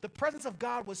about. The presence of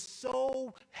God was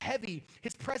so heavy.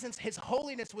 His presence, his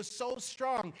holiness was so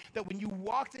strong that when you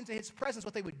walked into his presence,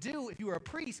 what they would do if you were a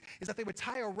priest is that they would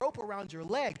tie a rope around your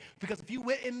leg. Because if you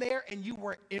went in there and you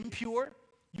were impure,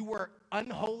 you were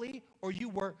unholy, or you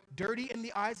were dirty in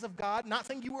the eyes of God. Not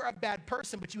saying you were a bad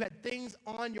person, but you had things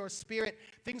on your spirit,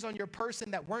 things on your person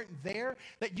that weren't there,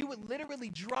 that you would literally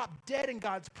drop dead in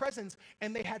God's presence,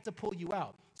 and they had to pull you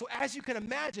out. So as you can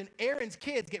imagine, Aaron's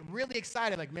kids get really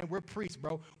excited, like, man, we're priests,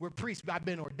 bro. We're priests. I've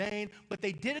been ordained. But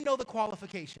they didn't know the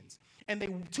qualifications.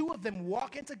 And two of them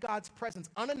walk into God's presence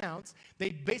unannounced. They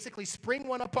basically spring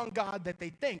one up on God that they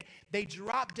think. They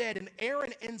drop dead, and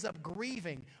Aaron ends up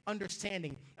grieving,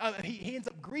 understanding. He ends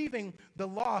up grieving the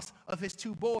loss of his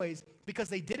two boys because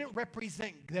they didn't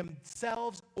represent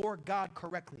themselves or God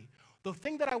correctly. The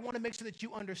thing that I want to make sure that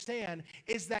you understand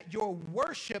is that your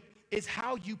worship is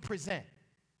how you present.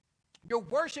 Your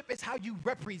worship is how you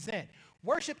represent.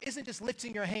 Worship isn't just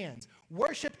lifting your hands.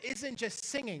 Worship isn't just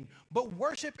singing, but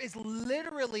worship is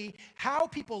literally how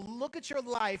people look at your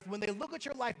life. When they look at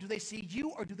your life, do they see you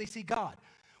or do they see God?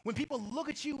 When people look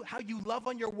at you, how you love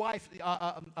on your wife,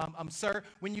 sir,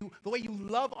 the way you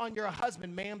love on your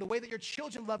husband, ma'am, the way that your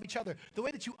children love each other, the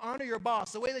way that you honor your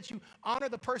boss, the way that you honor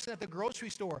the person at the grocery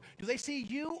store, do they see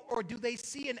you, or do they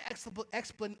see an expose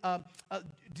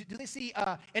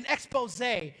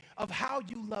of how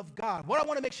you love God? What I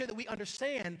want to make sure that we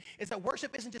understand is that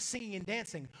worship isn't just singing and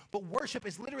dancing, but worship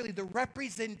is literally the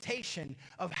representation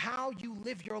of how you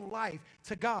live your life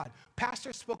to God.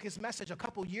 Pastor spoke his message a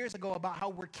couple years ago about how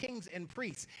we're kings and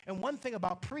priests. And one thing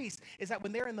about priests is that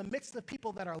when they're in the midst of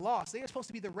people that are lost, they are supposed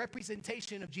to be the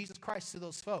representation of Jesus Christ to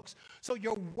those folks. So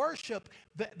your worship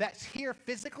that's here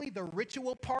physically, the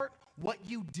ritual part, what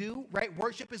you do, right?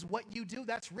 Worship is what you do.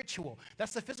 That's ritual.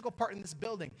 That's the physical part in this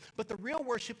building. But the real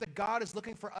worship that God is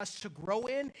looking for us to grow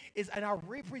in is in our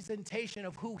representation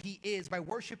of who he is by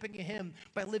worshiping him,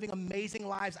 by living amazing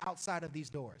lives outside of these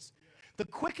doors. The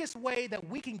quickest way that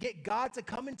we can get God to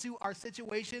come into our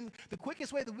situation, the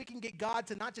quickest way that we can get God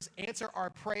to not just answer our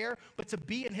prayer, but to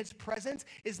be in his presence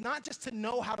is not just to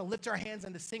know how to lift our hands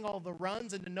and to sing all the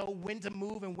runs and to know when to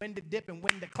move and when to dip and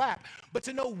when to clap, but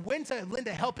to know when to lend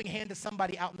a helping hand to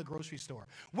somebody out in the grocery store,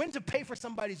 when to pay for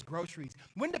somebody's groceries,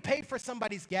 when to pay for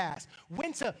somebody's gas,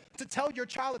 when to tell your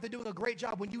child that they're doing a great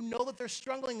job when you know that they're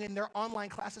struggling in their online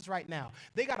classes right now.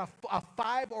 They got a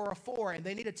 5 or a 4 and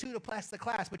they need a 2 to pass the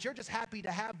class, but you're just happy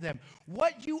to have them.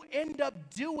 What you end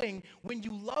up doing when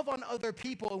you love on other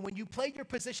people and when you play your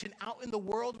position out in the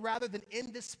world rather than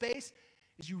in this space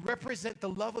is you represent the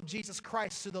love of Jesus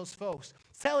Christ to those folks,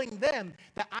 telling them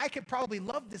that I could probably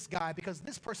love this guy because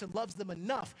this person loves them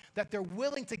enough that they're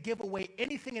willing to give away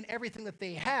anything and everything that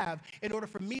they have in order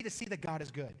for me to see that God is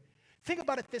good. Think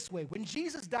about it this way. When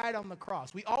Jesus died on the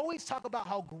cross, we always talk about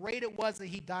how great it was that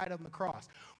he died on the cross.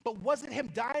 But was it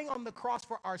him dying on the cross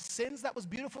for our sins that was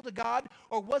beautiful to God?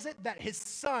 Or was it that his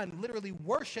son literally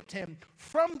worshiped him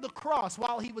from the cross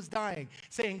while he was dying,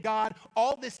 saying, God,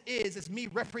 all this is me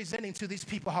representing to these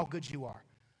people how good you are?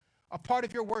 A part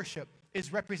of your worship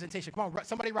is representation. Come on,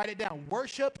 somebody write it down.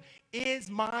 Worship is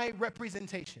my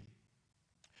representation.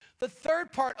 The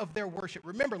third part of their worship,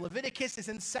 remember, Leviticus is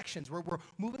in sections where we're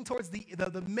moving towards the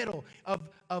middle of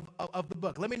the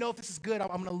book. Let me know if this is good. I'm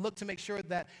going to look to make sure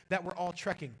that we're all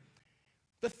trekking.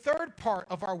 The third part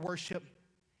of our worship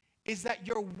is that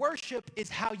your worship is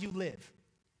how you live.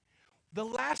 The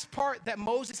last part that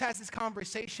Moses has this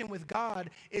conversation with God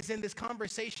is in this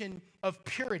conversation of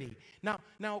purity. Now,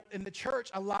 in the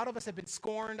church, a lot of us have been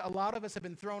scorned, a lot of us have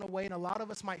been thrown away, and a lot of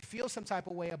us might feel some type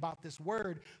of way about this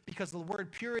word because the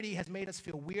word purity has made us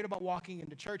feel weird about walking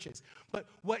into churches. But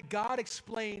what God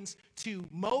explains to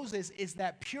Moses is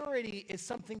that purity is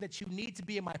something that you need to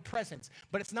be in my presence,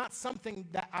 but it's not something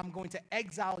that I'm going to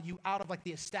exile you out of like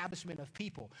the establishment of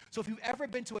people. So if you've ever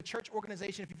been to a church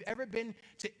organization, if you've ever been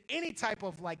to any type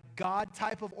of like God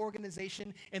type of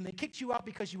organization and they kicked you out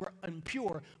because you were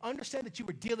impure, understand that you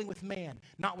were dealing with man,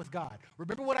 not with God.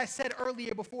 Remember what I said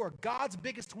earlier before, God's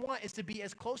biggest want is to be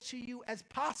as close to you as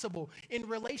possible in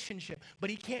relationship, but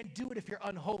he can't do it if you're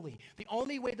unholy. The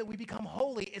only way that we become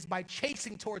holy is by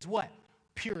chasing towards what?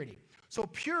 Purity. So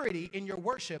purity in your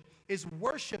worship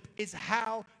is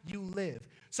how you live.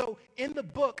 So in the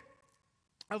book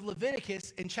of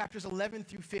Leviticus in chapters 11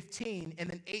 through 15 and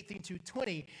then 18 through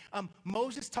 20,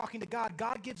 Moses talking to God,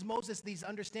 God gives Moses these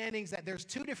understandings that there's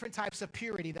two different types of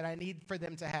purity that I need for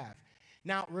them to have.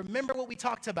 Now, remember what we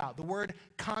talked about, the word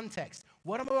context.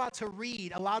 What I'm about to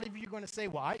read, a lot of you are going to say,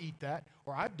 well, I eat that,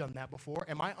 or I've done that before.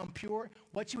 Am I impure?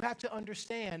 What you have to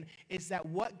understand is that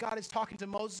what God is talking to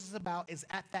Moses about is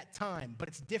at that time, but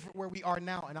it's different where we are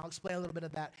now, and I'll explain a little bit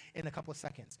of that in a couple of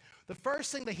seconds. The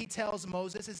first thing that he tells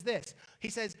Moses is this. He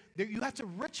says, you have to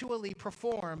ritually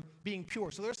perform being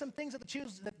pure. So there are some things that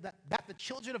the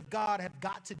children of God have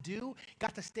got to do,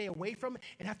 got to stay away from,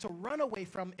 and have to run away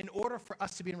from in order for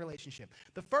us to be in a relationship.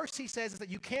 The first he says is that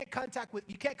you can't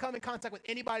come in contact with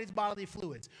anybody's bodily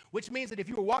fluids, which means that if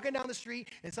you were walking down the street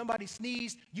and somebody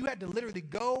sneezed, you had to literally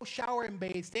go shower and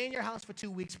bathe, stay in your house for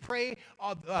 2 weeks, pray,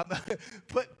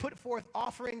 put forth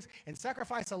offerings and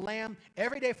sacrifice a lamb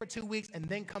every day for 2 weeks and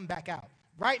then come back out.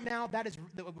 Right now,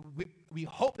 we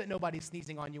hope that nobody's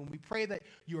sneezing on you, and we pray that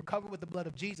you are covered with the blood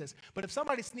of Jesus. But if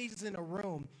somebody sneezes in a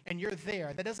room and you're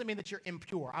there, that doesn't mean that you're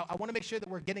impure. I want to make sure that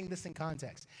we're getting this in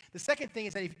context. The second thing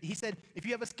is that he said, if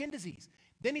you have a skin disease.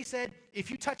 Then he said, if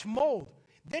you touch mold.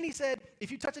 Then he said, if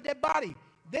you touch a dead body.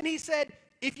 Then he said,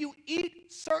 if you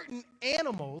eat certain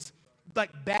animals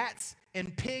like bats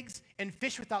and pigs and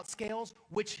fish without scales,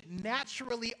 which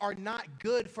naturally are not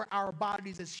good for our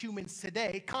bodies as humans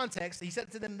today. Context, he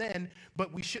said to them then,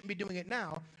 but we shouldn't be doing it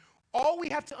now. All we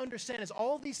have to understand is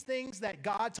all these things that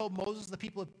God told Moses the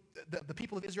people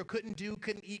of Israel couldn't do,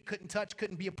 couldn't eat, couldn't touch,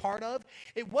 couldn't be a part of.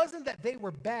 It wasn't that they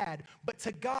were bad, but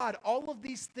to God, all of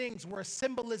these things were a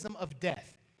symbolism of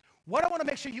death. What I want to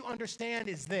make sure you understand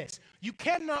is this. You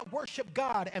cannot worship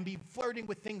God and be flirting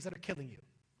with things that are killing you.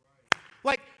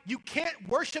 Like, you can't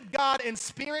worship God in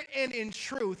spirit and in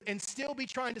truth and still be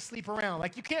trying to sleep around.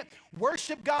 Like, you can't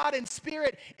worship God in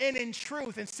spirit and in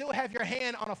truth and still have your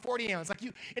hand on a 40 ounce.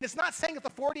 And it's not saying that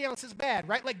the 40 ounce is bad,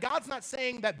 right? Like, God's not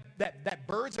saying that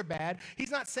birds are bad.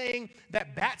 He's not saying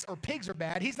that bats or pigs are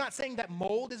bad. He's not saying that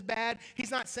mold is bad.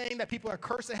 He's not saying that people are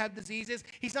cursed and have diseases.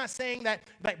 He's not saying that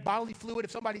bodily fluid,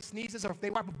 if somebody sneezes or if they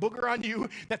wipe a booger on you,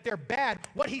 that they're bad.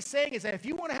 What he's saying is that if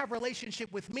you want to have a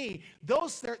relationship with me,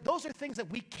 those are things that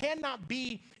we cannot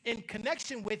be in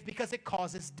connection with because it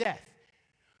causes death.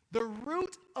 The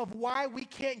root of why we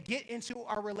can't get into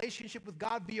our relationship with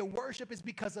God via worship is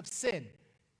because of sin.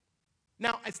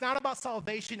 Now, it's not about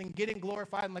salvation and getting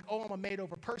glorified and like, oh, I'm a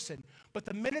made-over person. But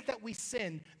the minute that we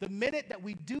sin, the minute that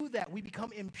we do that, we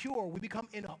become impure, we become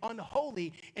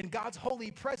unholy, and God's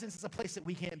holy presence is a place that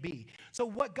we can't be. So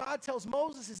what God tells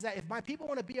Moses is that if my people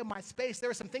want to be in my space, there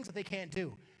are some things that they can't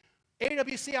do.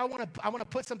 AWC, I want to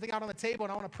put something out on the table,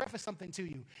 and I want to preface something to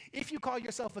you. If you call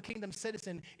yourself a kingdom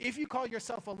citizen, if you call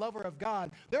yourself a lover of God,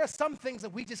 there are some things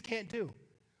that we just can't do.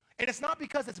 And it's not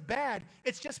because it's bad.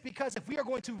 It's just because if we are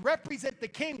going to represent the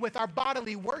king with our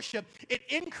bodily worship, it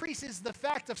increases the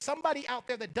fact of somebody out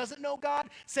there that doesn't know God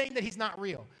saying that he's not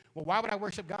real. Well, why would I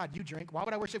worship God? You drink. Why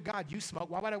would I worship God? You smoke.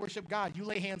 Why would I worship God? You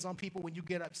lay hands on people when you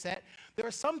get upset. There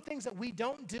are some things that we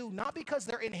don't do, not because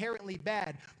they're inherently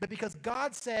bad, but because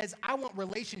God says, I want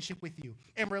relationship with you.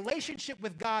 And relationship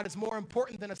with God is more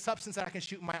important than a substance that I can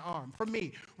shoot in my arm. For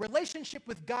me, relationship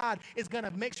with God is going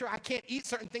to make sure I can't eat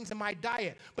certain things in my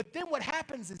diet. But then what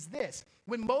happens is this.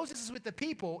 When Moses is with the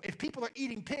people, if people are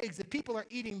eating pigs, if people are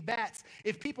eating bats,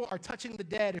 if people are touching the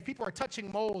dead, if people are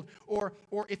touching mold, or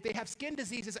if they have skin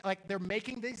diseases, like they're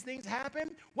making these things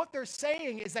happen, what they're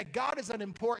saying is that God is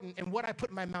unimportant and what I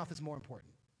put in my mouth is more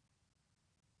important.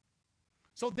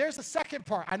 So there's the second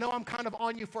part. I know I'm kind of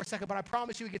on you for a second, but I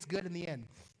promise you it gets good in the end.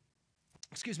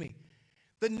 Excuse me.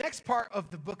 The next part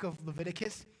of the book of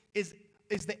Leviticus is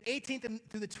the 18th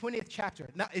through the 20th chapter.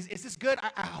 Now, is this good?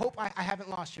 I hope I haven't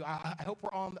lost you. I hope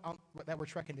we're on that we're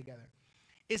trekking together.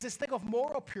 Is this thing of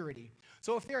moral purity.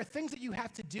 So if there are things that you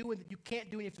have to do and that you can't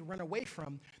do and you have to run away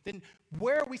from, then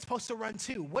where are we supposed to run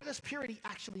to? What does purity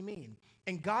actually mean?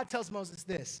 And God tells Moses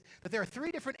this, that there are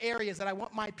 3 different areas that I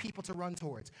want my people to run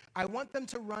towards. I want them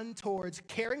to run towards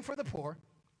caring for the poor,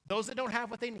 those that don't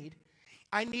have what they need.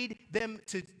 I need them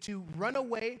to run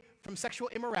away from sexual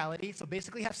immorality, so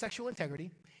basically have sexual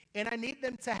integrity. And I need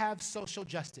them to have social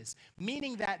justice,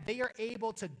 meaning that they are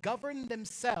able to govern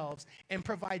themselves and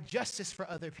provide justice for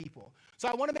other people. So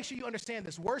I want to make sure you understand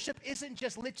this. Worship isn't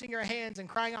just lifting your hands and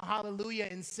crying out hallelujah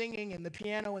and singing and the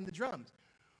piano and the drums.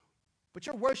 But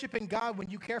you're worshiping God when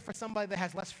you care for somebody that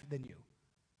has less than you.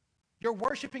 You're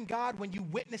worshiping God when you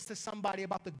witness to somebody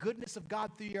about the goodness of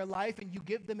God through your life and you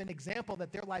give them an example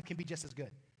that their life can be just as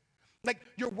good. Like,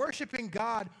 you're worshiping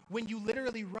God when you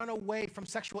literally run away from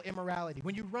sexual immorality,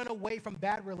 when you run away from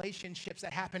bad relationships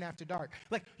that happen after dark.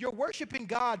 Like, you're worshiping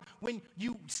God when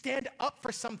you stand up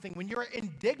for something, when you're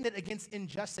indignant against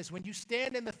injustice, when you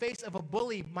stand in the face of a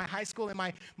bully. My high school and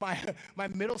my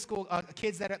middle school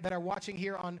kids that are watching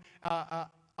here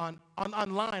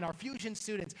online, our Fusion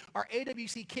students, our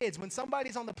AWC kids, when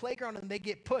somebody's on the playground and they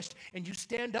get pushed and you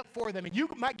stand up for them, and you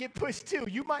might get pushed too.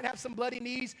 You might have some bloody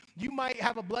knees. You might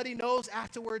have a bloody nose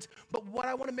afterwards. But what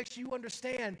I want to make sure you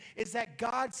understand is that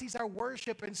God sees our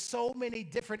worship in so many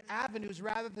different avenues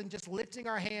rather than just lifting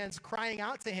our hands, crying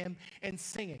out to him, and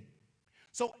singing.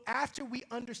 So after we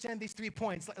understand these 3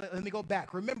 points, let me go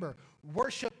back. Remember,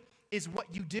 worship is what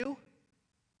you do.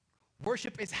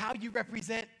 Worship is how you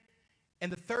represent.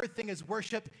 And the third thing is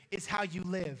worship is how you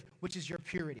live, which is your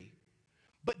purity.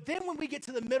 But then when we get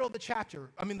to the middle of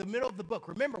the middle of the book,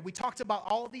 remember, we talked about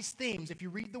all of these themes. If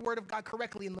you read the word of God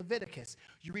correctly in Leviticus,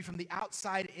 you read from the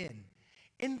outside in.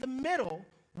 In the middle,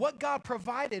 what God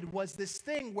provided was this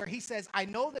thing where he says, I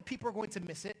know that people are going to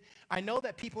miss it. I know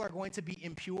that people are going to be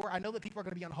impure. I know that people are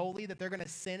going to be unholy, that they're going to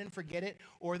sin and forget it,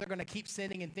 or they're going to keep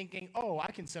sinning and thinking, oh,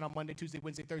 I can sin on Monday, Tuesday,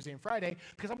 Wednesday, Thursday, and Friday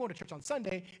because I'm going to church on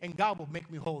Sunday, and God will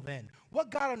make me whole then.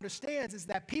 What God understands is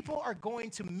that people are going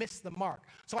to miss the mark.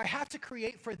 So I have to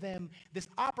create for them this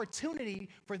opportunity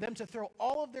for them to throw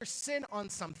all of their sin on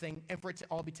something and for it to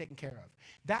all be taken care of.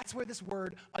 That's where this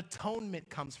word atonement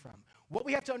comes from. What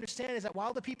we have to understand is that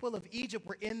while the people of Egypt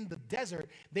were in the desert,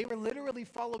 they were literally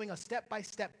following a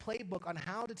step-by-step playbook on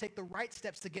how to take the right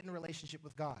steps to get in a relationship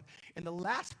with God. And the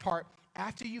last part,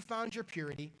 after you found your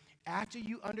purity, after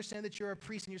you understand that you're a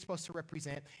priest and you're supposed to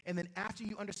represent, and then after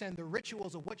you understand the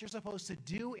rituals of what you're supposed to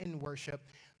do in worship,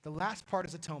 the last part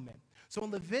is atonement. So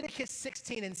in Leviticus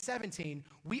 16 and 17,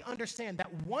 we understand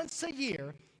that once a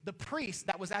year, the priest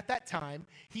that was at that time,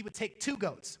 he would take 2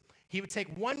 goats. He would take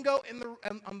one goat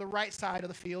on the right side of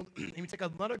the field. He would take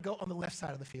another goat on the left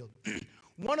side of the field.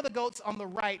 One of the goats on the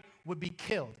right would be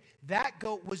killed. That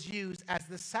goat was used as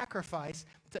the sacrifice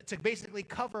to basically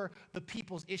cover the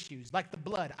people's issues, like the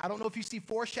blood. I don't know if you see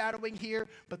foreshadowing here,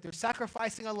 but they're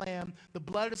sacrificing a lamb. The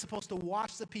blood is supposed to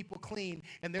wash the people clean,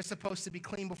 and they're supposed to be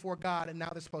clean before God, and now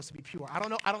they're supposed to be pure. I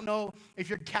don't know if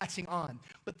you're catching on.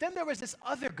 But then there was this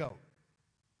other goat.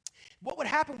 What would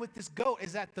happen with this goat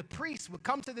is that the priest would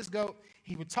come to this goat,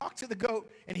 he would talk to the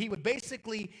goat, and he would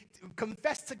basically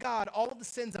confess to God all of the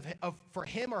sins for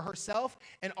him or herself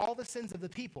and all the sins of the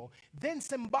people. Then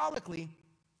symbolically,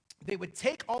 they would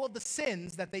take all of the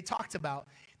sins that they talked about,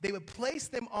 they would place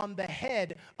them on the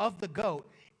head of the goat,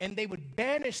 and they would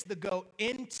banish the goat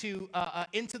into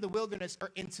the wilderness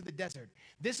or into the desert.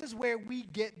 This is where we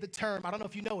get the term, I don't know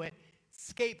if you know it,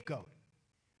 scapegoat.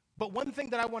 But one thing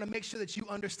that I want to make sure that you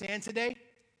understand today,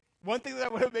 one thing that I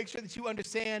want to make sure that you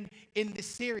understand in this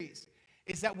series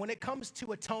is that when it comes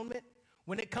to atonement,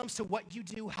 when it comes to what you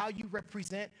do, how you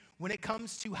represent, when it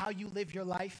comes to how you live your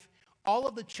life, all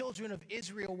of the children of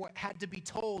Israel had to be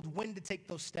told when to take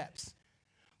those steps.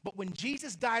 But when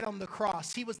Jesus died on the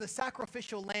cross, he was the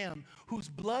sacrificial lamb whose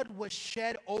blood was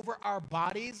shed over our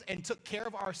bodies and took care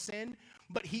of our sin,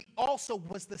 but he also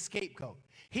was the scapegoat.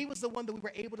 He was the one that we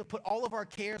were able to put all of our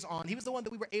cares on. He was the one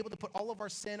that we were able to put all of our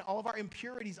sin, all of our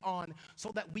impurities on so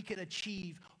that we could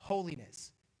achieve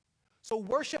holiness. So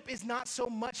worship is not so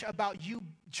much about you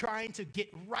trying to get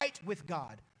right with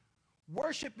God.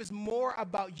 Worship is more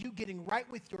about you getting right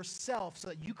with yourself so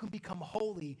that you can become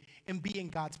holy and be in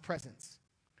God's presence.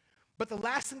 But the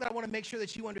last thing that I want to make sure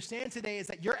that you understand today is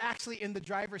that you're actually in the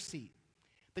driver's seat.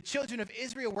 The children of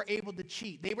Israel were able to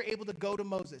cheat. They were able to go to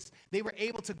Moses. They were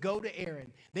able to go to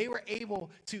Aaron. They were able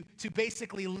to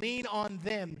basically lean on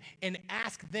them and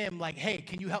ask them, like, hey,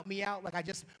 can you help me out? Like, I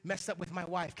just messed up with my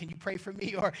wife. Can you pray for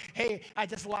me? Or, hey, I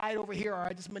just lied over here, or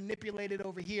I just manipulated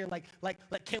over here. Like,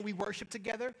 can we worship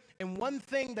together? And one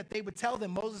thing that they would tell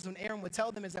them, Moses and Aaron would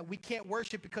tell them, is that we can't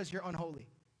worship because you're unholy.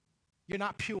 You're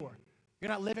not pure. You're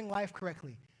not living life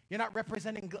correctly. You're not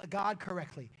representing God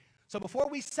correctly. So before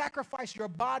we sacrifice your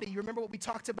body, you remember what we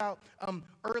talked about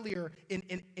earlier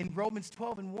in Romans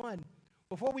 12 and 1.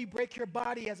 Before we break your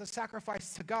body as a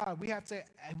sacrifice to God, we have to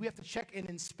check and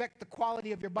inspect the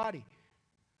quality of your body.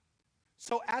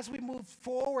 So as we move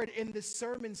forward in this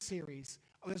sermon series,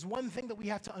 there's one thing that we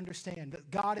have to understand,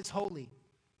 that God is holy.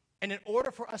 And in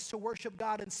order for us to worship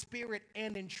God in spirit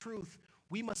and in truth,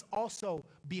 we must also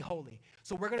be holy.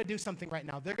 So we're going to do something right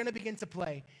now. They're going to begin to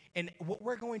play. And what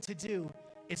we're going to do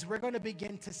is we're going to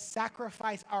begin to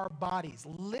sacrifice our bodies,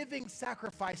 living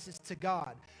sacrifices to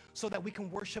God, so that we can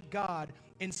worship God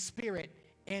in spirit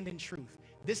and in truth.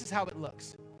 This is how it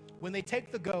looks. When they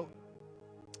take the goat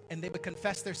and they would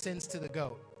confess their sins to the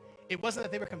goat, it wasn't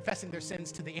that they were confessing their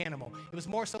sins to the animal. It was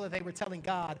more so that they were telling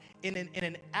God, in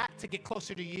an act to get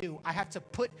closer to you, I have to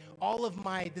put all of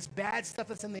this bad stuff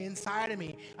that's in the inside of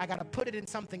me, I got to put it in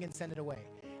something and send it away.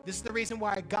 This is the reason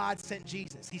why God sent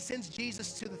Jesus. He sends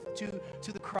Jesus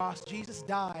to the cross. Jesus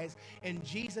dies, and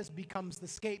Jesus becomes the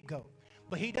scapegoat.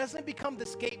 But he doesn't become the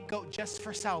scapegoat just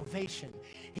for salvation.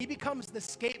 He becomes the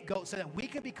scapegoat so that we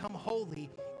can become holy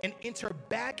and enter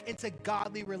back into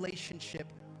godly relationship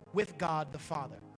with God the Father.